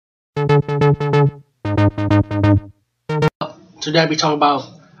Today I'll be talking about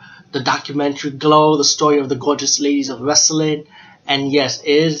the documentary Glow, the story of the gorgeous ladies of wrestling. And yes, it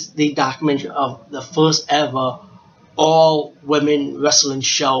is the documentary of the first ever all women wrestling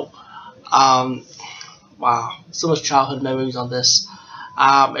show. Um, wow, so much childhood memories on this.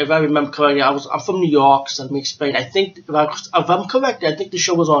 If I remember correctly, I'm from New York, so let me explain. I think if I'm correct, I think the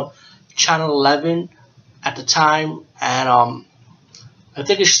show was on Channel 11 at the time, and I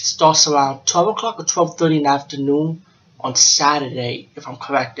think it starts around 12 o'clock or 12:30 in the afternoon on Saturday, if I'm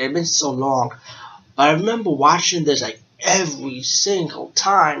correct. It's been so long, but I remember watching this like every single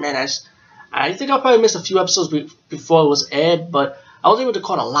time, and I think I probably missed a few episodes before it was aired, but I was able to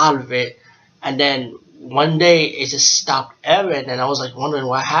catch a lot of it. And then one day it just stopped airing, and I was like wondering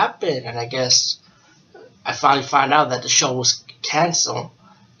what happened. And I guess I finally found out that the show was canceled,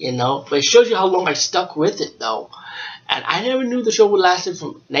 But it shows you how long I stuck with it, though. And I never knew the show would last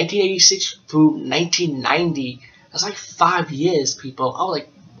from 1986 through 1990. That's like 5 years, people. I was like,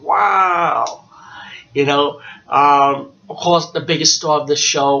 wow. Of course, the biggest star of the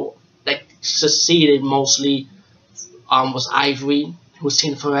show that succeeded mostly was Ivory, who was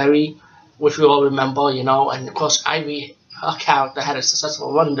Tina Ferrari, which we all remember, And of course, Ivory, her character, had a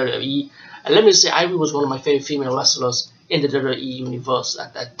successful run in WWE. And let me say, Ivory was one of my favorite female wrestlers in the WWE universe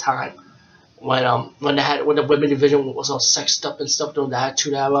at that time. When the women division was all sexed up and stuff during the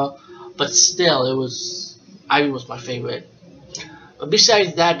Attitude Era, but still, Ivory was my favorite. But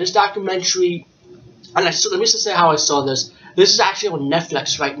besides that, this documentary, and let me just say how I saw this. This is actually on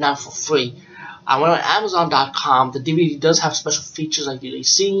Netflix right now for free. I went on Amazon.com. The DVD does have special features like deleted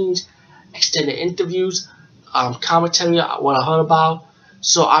scenes, extended interviews, commentary, what I heard about.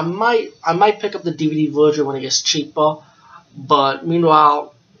 So I might pick up the DVD version when it gets cheaper. But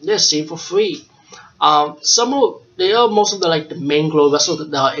meanwhile, they're seen for free. Most of the main Glow wrestlers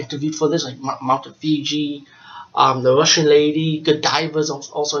that are interviewed for this, like Mountain Fiji, the Russian lady, Godiva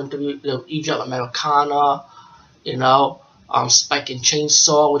also interviewed, Egypt Americana, Spike and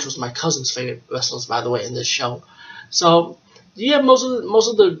Chainsaw, which was my cousin's favorite wrestlers, by the way, in this show. So yeah, most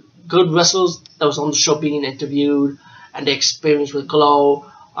of the good wrestlers that was on the show being interviewed, and the experience with Glow.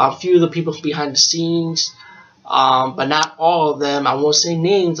 A few of the people behind the scenes, but not all of them. I won't say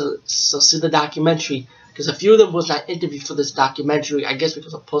names, so see the documentary, because a few of them was not interviewed for this documentary, I guess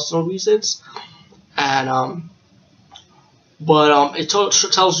because of personal reasons. And it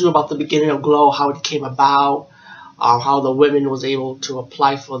tells you about the beginning of Glow, how it came about, how the women was able to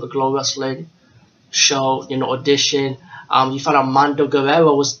apply for the Glow Wrestling show, audition. You found out Mando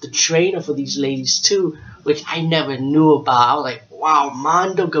Guerrero was the trainer for these ladies too, which I never knew about. I was like, wow,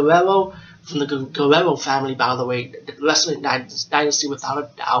 Mando Guerrero from the Guerrero family, by the way, the wrestling dynasty without a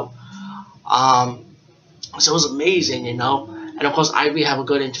doubt. So it was amazing, And of course, Ivy have a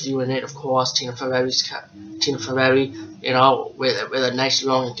good interview in it. Of course, Tina Ferrari, with a nice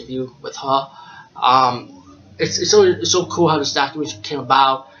long interview with her. It's so cool how this documentary came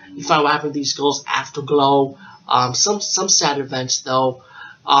about. You find out what happened to these girls after Glow. Some sad events though.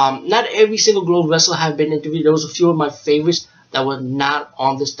 Not every single Glow wrestler have been interviewed. There was a few of my favorites that were not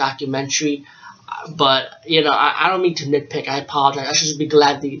on this documentary. But I don't mean to nitpick. I apologize. I should just be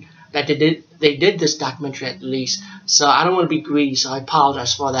glad that they did this documentary at least. So I don't want to be greedy. So I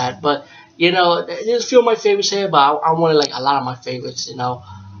apologize for that. But there's a few of my favorites here, but I wanted like a lot of my favorites.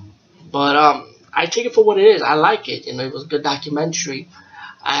 But I take it for what it is. I like it. It was a good documentary,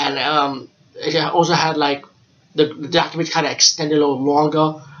 and it also had like the documentary kind of extended a little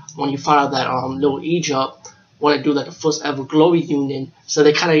longer when you found out that Little Egypt wanted to do like the first ever Glow reunion, so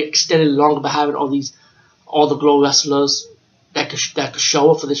they kind of extended it longer by having all the Glow wrestlers that could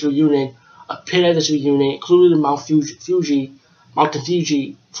show up for this reunion, appear at this reunion, including Mountain Fiji. I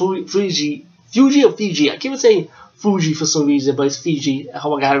keep saying Fuji for some reason, but it's Fiji. I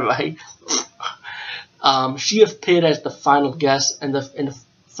hope I got it right. She appeared as the final guest in the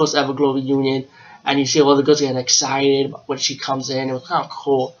first ever Glow reunion, and you see all the girls getting excited when she comes in. It was kind of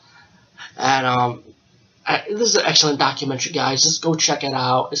cool. And this is an excellent documentary, guys. Just go check it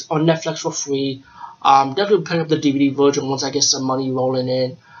out. It's on Netflix for free. Definitely pick up the DVD version once I get some money rolling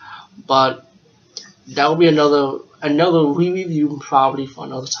in. But that will be another re-review probably for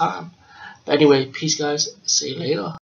another time. But anyway, peace, guys. See you later.